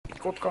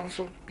got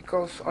cancelled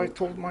because I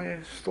told my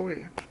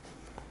story.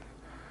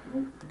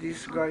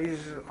 This guy is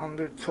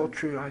under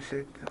torture, I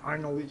said. I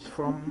know it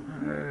from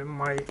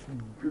my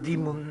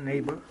demon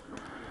neighbor.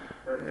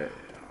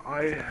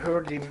 I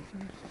heard him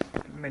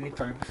many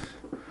times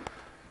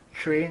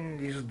train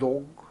this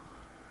dog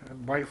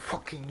by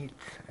fucking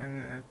it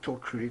and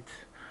torture it,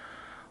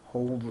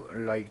 hold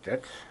like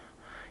that.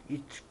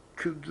 It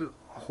could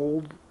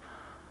hold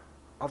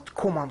at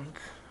command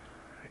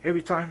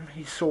every time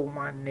he saw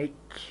my neck.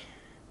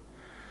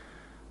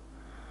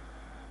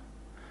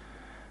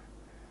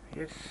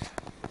 Yes,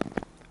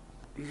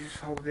 this is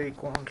how they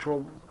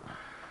control.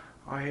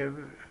 I have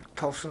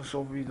thousands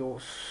of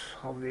videos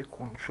how they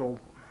control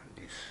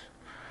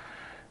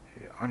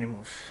these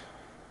animals,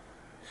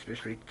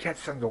 especially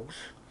cats and dogs,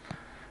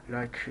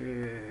 like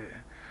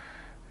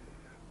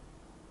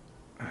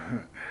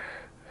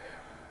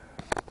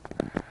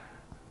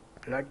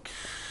like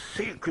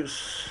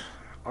circus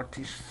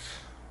artists.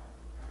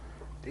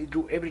 They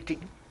do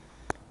everything,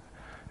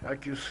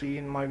 like you see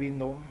in my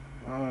window.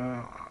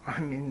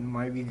 I'm in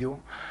my video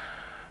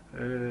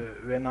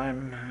when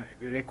I'm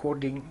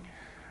recording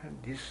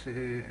these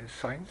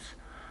signs.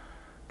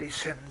 They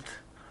send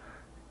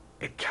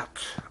a cat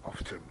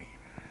after me.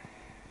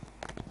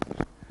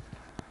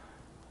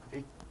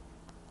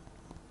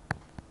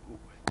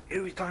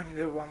 Every time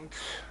they want,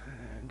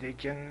 they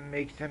can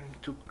make them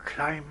to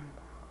climb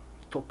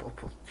top of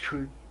a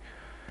tree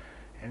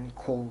and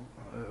call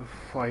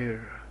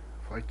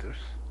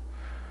firefighters.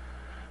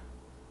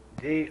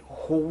 They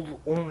hold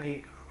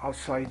only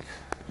outside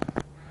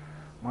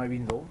my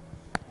window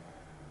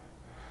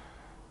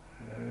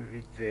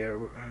with their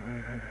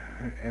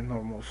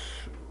enormous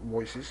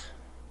voices.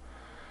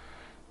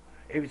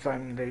 Every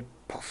time they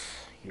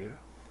pass here,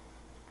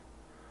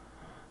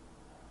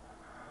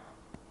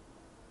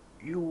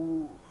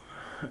 you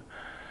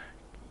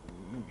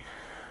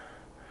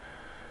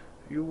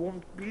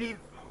won't believe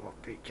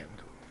what they can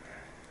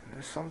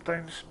do.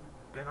 Sometimes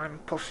when I'm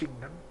passing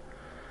them,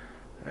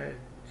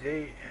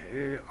 they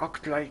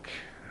act like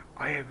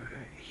I have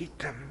hit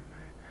them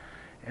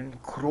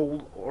and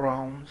crawl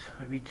around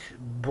with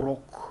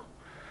broke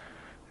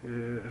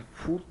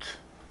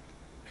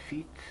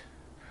feet,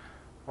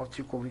 what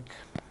you call it.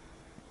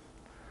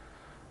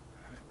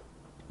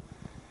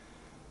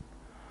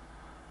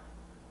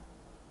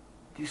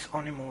 These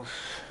animals,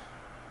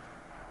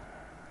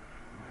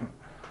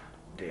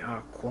 they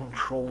are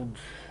controlled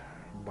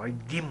by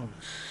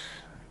demons,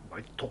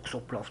 by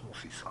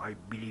toxoplasmosis, I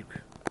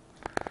believe.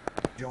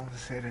 Can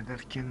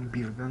seyrederken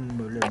birden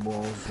böyle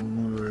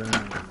boğazımı böyle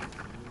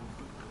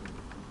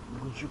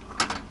gıcık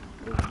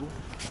oldu.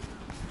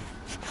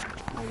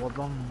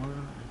 Havadan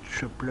mı,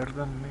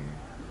 çöplerden mi,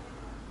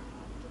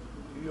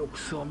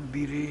 yoksa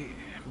biri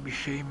bir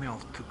şey mi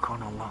attı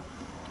kanala?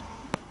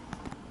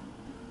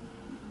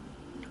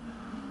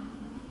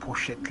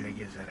 Poşetle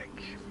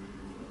gezerek.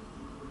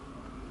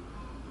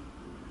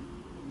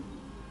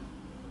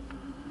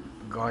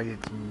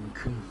 Gayet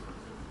mümkün.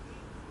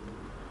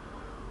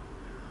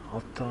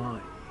 Hatta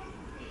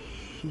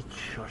hiç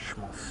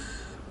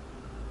şaşmaz.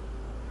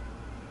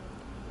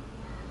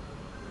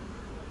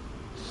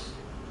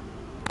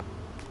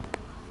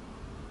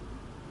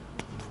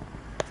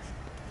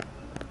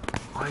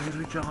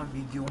 Ayrıca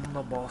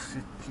videomda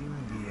bahsettiğim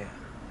diye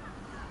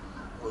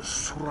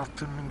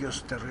suratını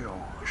gösteriyor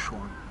şu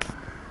an.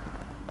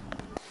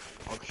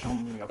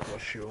 Akşam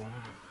yaklaşıyor.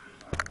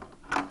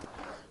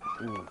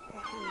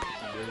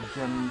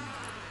 Geleceğim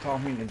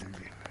tahmin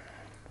edildi.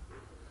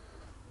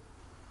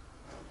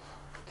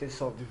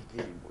 Tesadüf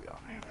değil bu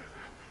yani.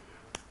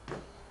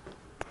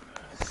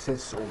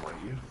 Ses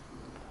olayı.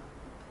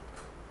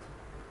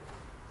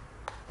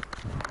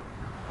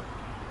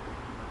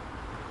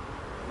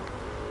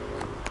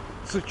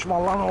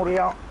 Sıçma lan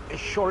oraya,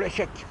 eşşol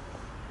eşek.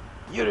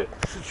 Yürü,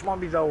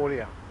 sıçma bir daha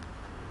oraya.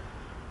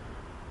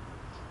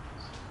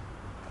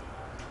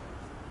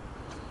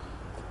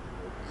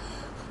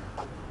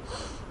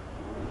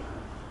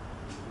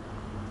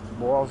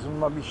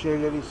 Boğazımda bir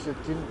şeyler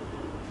hissettim.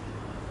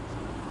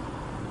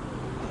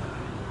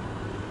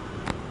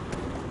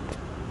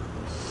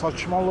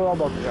 Saçmalığa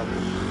bak yani.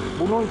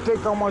 Bunun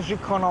tek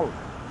amacı kanal.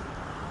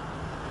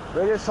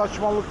 Böyle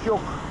saçmalık yok.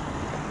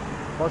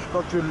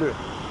 Başka türlü.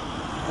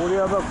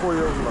 Buraya da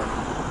koyuyorlar.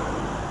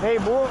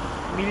 Hey bu?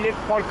 Millet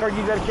parka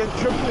giderken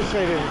çöp mü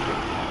seyredecek?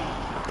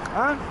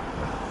 Ha?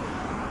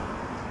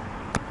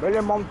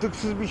 Böyle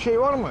mantıksız bir şey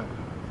var mı?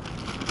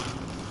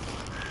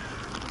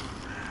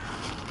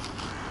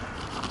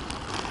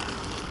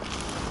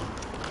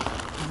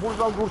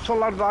 Burada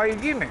dursalar daha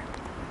iyi değil mi?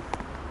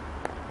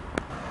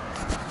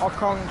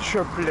 Akan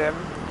çöpler,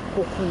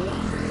 koku,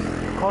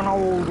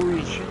 kanal olduğu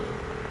için.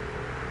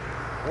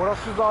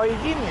 Orası daha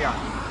iyi değil mi yani?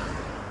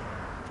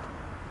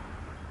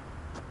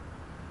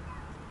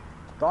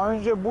 Daha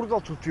önce burada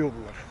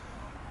tutuyordular.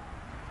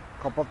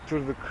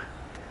 Kapattırdık.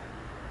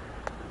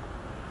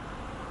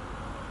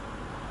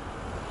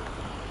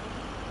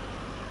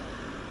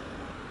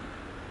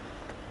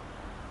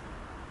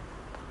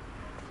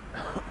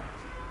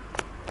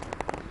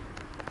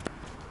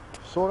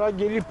 Sonra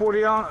gelip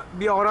oraya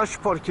bir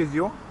araç park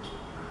ediyor.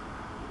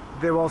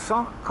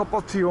 Devasa.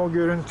 Kapatıyor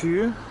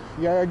görüntüyü.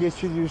 Yaya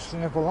geçidi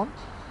üstüne falan.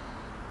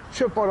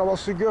 Çöp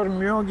arabası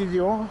görmüyor,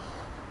 gidiyor.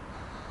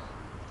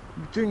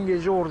 Bütün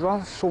gece oradan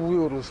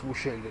soluyoruz bu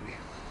şeyleri.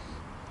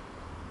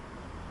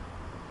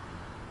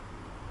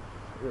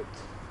 Evet.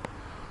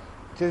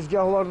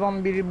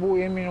 Tezgahlardan biri bu,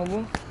 emin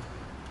olun.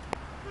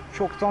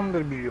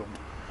 Çoktandır biliyorum.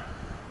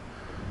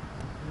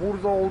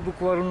 Burada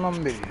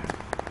olduklarından beri.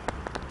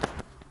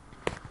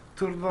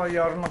 Tırda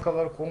yarına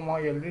kadar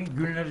konuma geldi.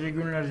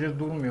 Günlerce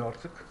durmuyor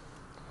artık.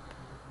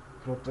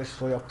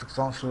 Protesto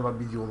yaptıktan sonra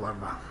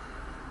videolarda.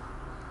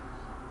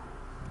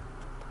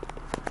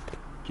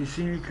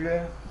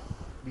 Kesinlikle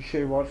bir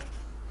şey var.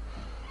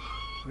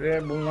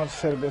 Ve bunlar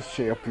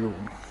serbestçe yapıyor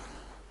bunu.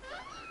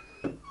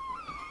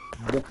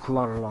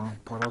 Boklarla,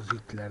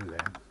 parazitlerle,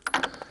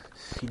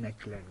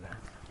 sineklerle.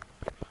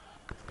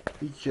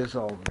 Hiç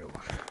ceza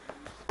almıyorlar.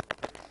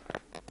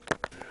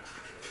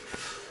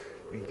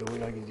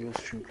 Videoyla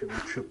gidiyoruz çünkü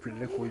bu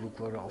çöplüğe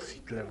koydukları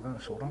asitlerden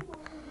sonra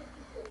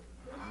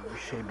bir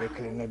şey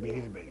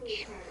beklenebilir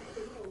belki.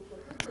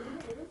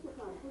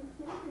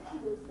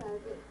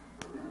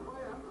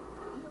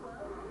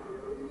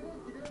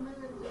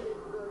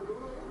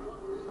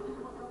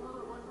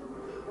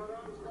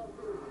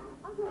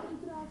 Ancak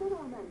itiraza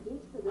rağmen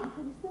genç kadın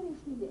polisler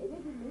eşliğinde eve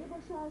girmeyi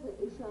başardı.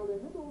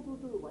 Eşyalarını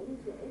doldurduğu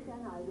valizle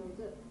evden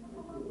ayrıldı.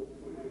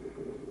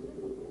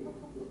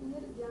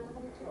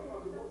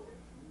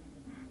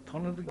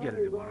 Tanıdık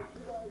geldi bana.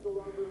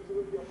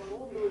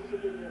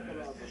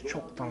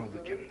 Çok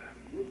tanıdık hem de.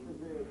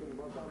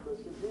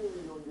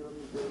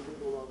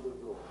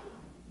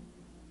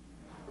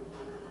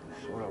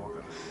 Sonra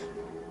bakarız.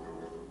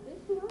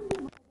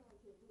 Bugün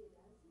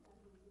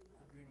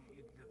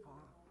ilk defa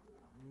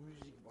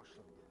müzik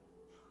başladı.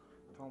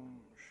 Tam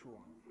şu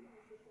an.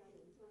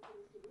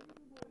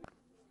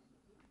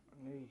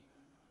 Ne?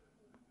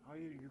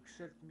 Hayır,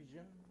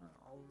 yükseltmeyeceğim.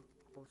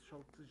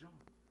 Alçaltacağım.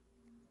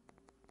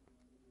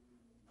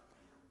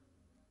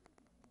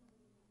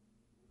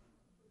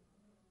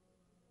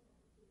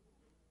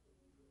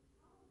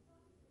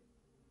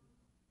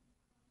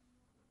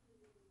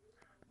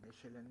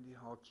 Neşelendi,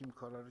 hakim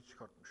kararı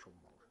çıkartmış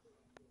olmalı.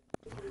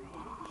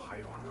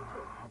 Hayvan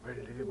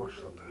haberleri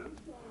başladı.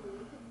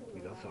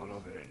 Biraz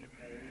ara verelim.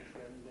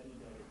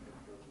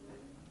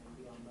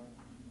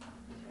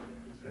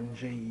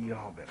 Önce iyi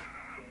haber.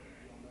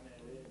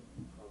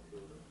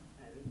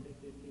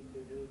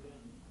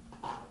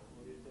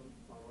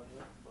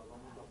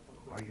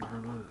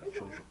 Hayırlı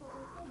çocuk.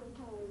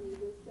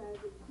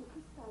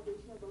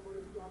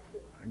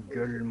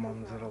 Göl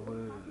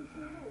manzaralı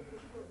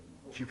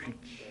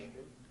çiftlik.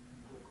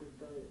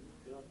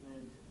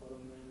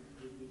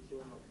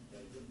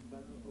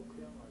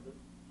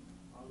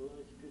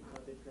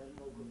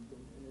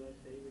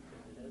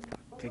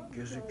 Tek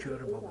gözü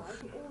kör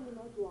babası.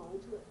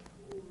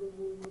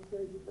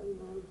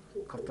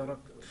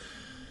 Katarakt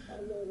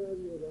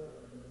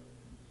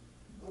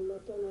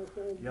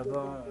ya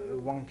da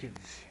Van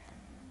kedisi.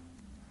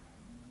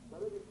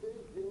 Karabük'te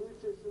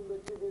 23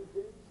 yaşındaki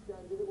bir genç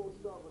kendini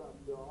boşluğa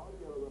bıraktı. Ağır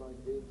yaralanan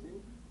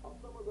gencin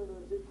atlamadan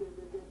önce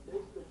çevrede 5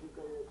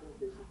 dakikaya yakın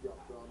keşif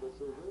yaptığı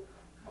anlaşıldı.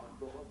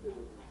 Atlama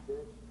sebebi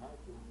ise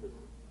herkes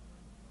şaşırdı.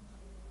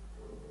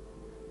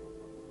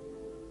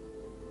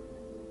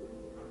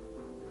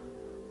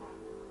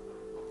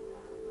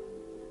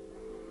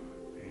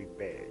 Ey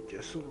be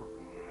cesur.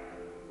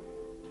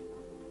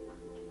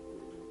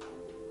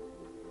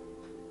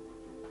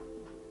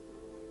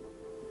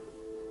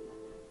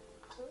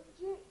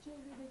 Önce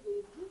çevrede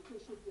gezdi,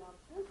 keşif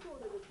yaptı,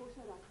 sonra da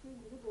koşarak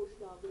kendini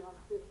boşluğa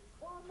bıraktı.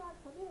 O anlar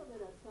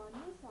kameralara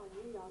saniye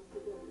saniye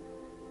yansıdı.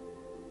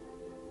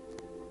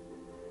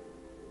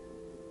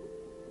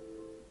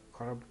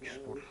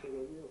 Karabükspor.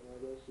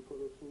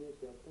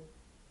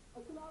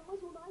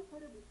 Akıl olay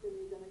Karabük'te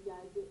meydana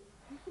geldi.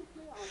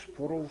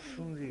 Spor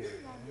olsun diye.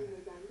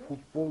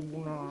 Futbol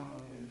buna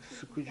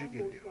sıkıcı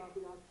geliyor.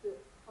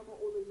 Ama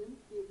olayın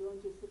bir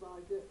öncesi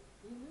vardı.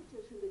 23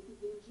 yaşındaki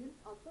gencin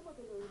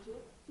atlamadan önce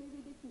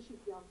çevrede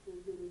keşif yaptığı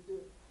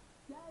görüldü.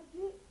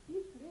 Geldi,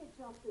 bir süre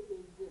etrafta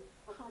gezdi.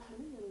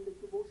 Apartmanın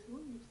yanındaki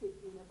boşluğun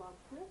yüksekliğine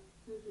baktı,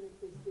 gözünü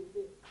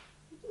kestirdi.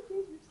 İki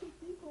kez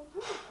yüksekliği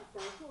kontrol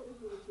ettikten sonra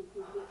geri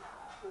çekildi.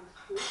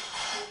 Koştu,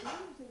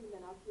 çevrenin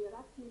üzerinden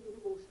atlayarak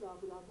kendini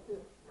boşluğa bıraktı.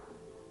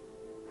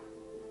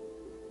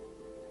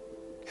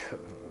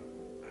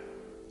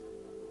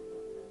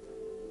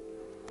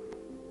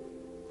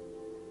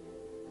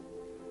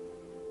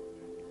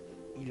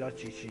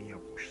 İlaç için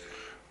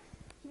yapmıştır.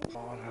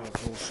 Allah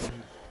razı olsun.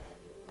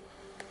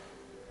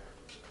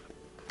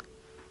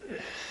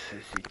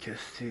 Sesi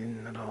kestiğin,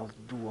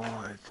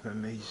 dua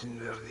etmeme izin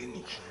verdiğin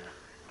için.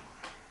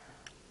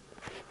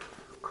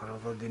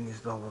 Karada,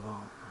 denizde, havada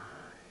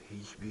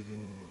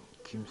hiçbirin,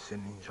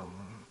 kimsenin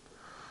canının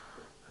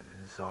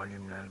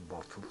zalimler,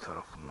 batıl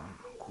tarafından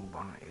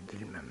kurban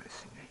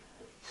edilmemesini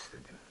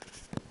istedim.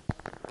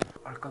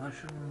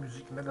 Arkadaşım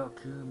müzik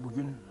merakı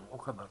bugün o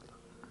kadardı.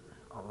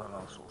 Allah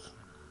razı olsun.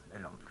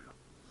 Elhamdülillah.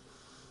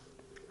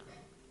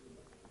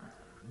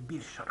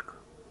 Bir şarkı.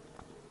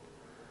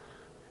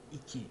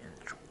 2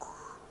 en çok.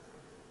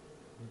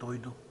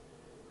 Doydu.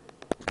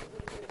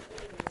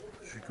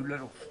 Şükürler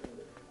olsun.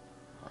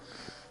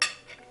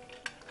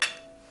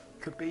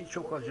 Köpeği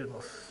çok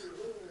acımaz.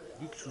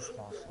 Hiç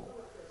susmaz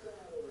o.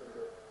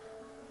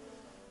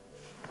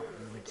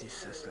 Müthiş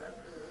sesler.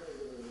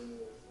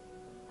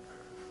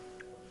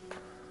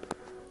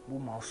 Bu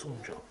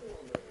masumca.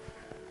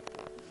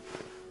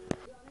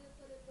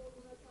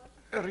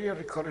 Her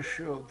yer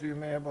karışıyor.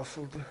 Düğmeye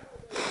basıldı.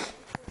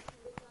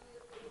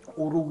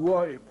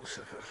 Uruguay bu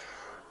sefer.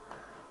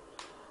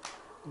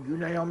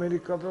 Güney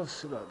Amerika'da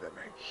sıra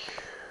demek.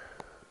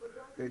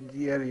 Ve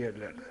diğer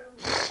yerlerde.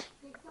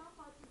 80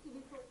 farklı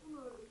sivil toplum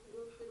örgütü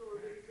gösteri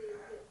organize etti.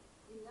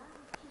 Binlerce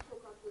kişi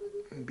sokaklara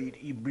döküldü. Bir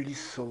iblis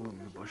salonu,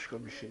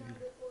 başka bir şey değil.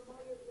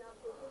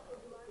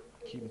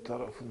 Kim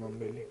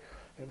tarafından belli.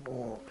 Hem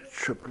o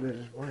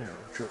çöpler var ya,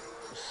 çöp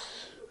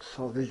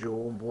sadece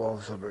o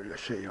boğaza böyle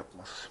şey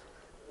yapmaz.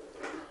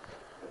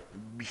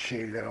 Bir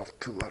şeyler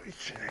attılar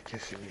içine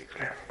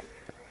kesinlikle.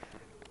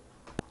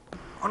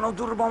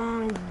 Another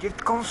one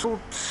get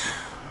cancelled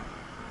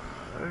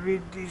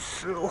with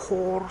this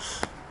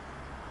horse,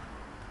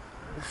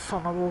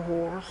 son of a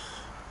horse.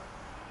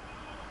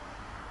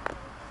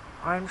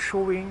 I'm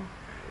showing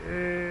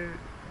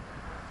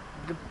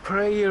the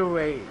prayer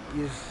way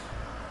is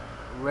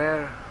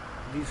where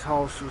these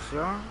houses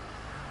are,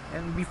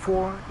 and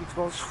before it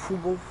was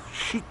full of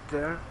shit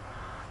there,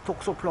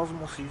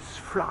 toxoplasmosis,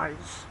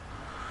 flies,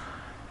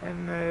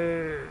 and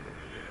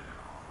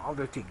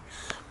other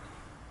things,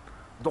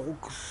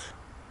 dogs.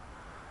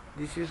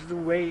 This is the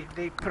way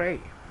they pray.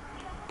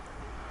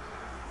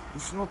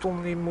 It's not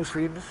only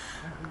Muslims,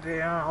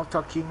 they are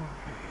attacking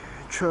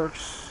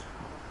church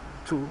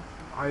too.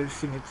 I've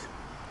seen it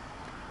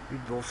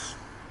with those.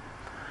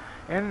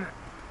 And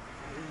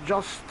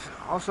just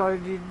as I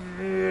did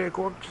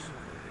record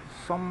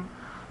some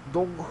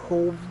dog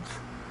howled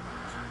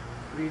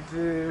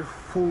with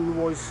full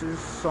voices,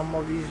 some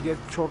of these get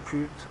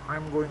tortured.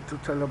 I'm going to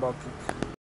tell about it.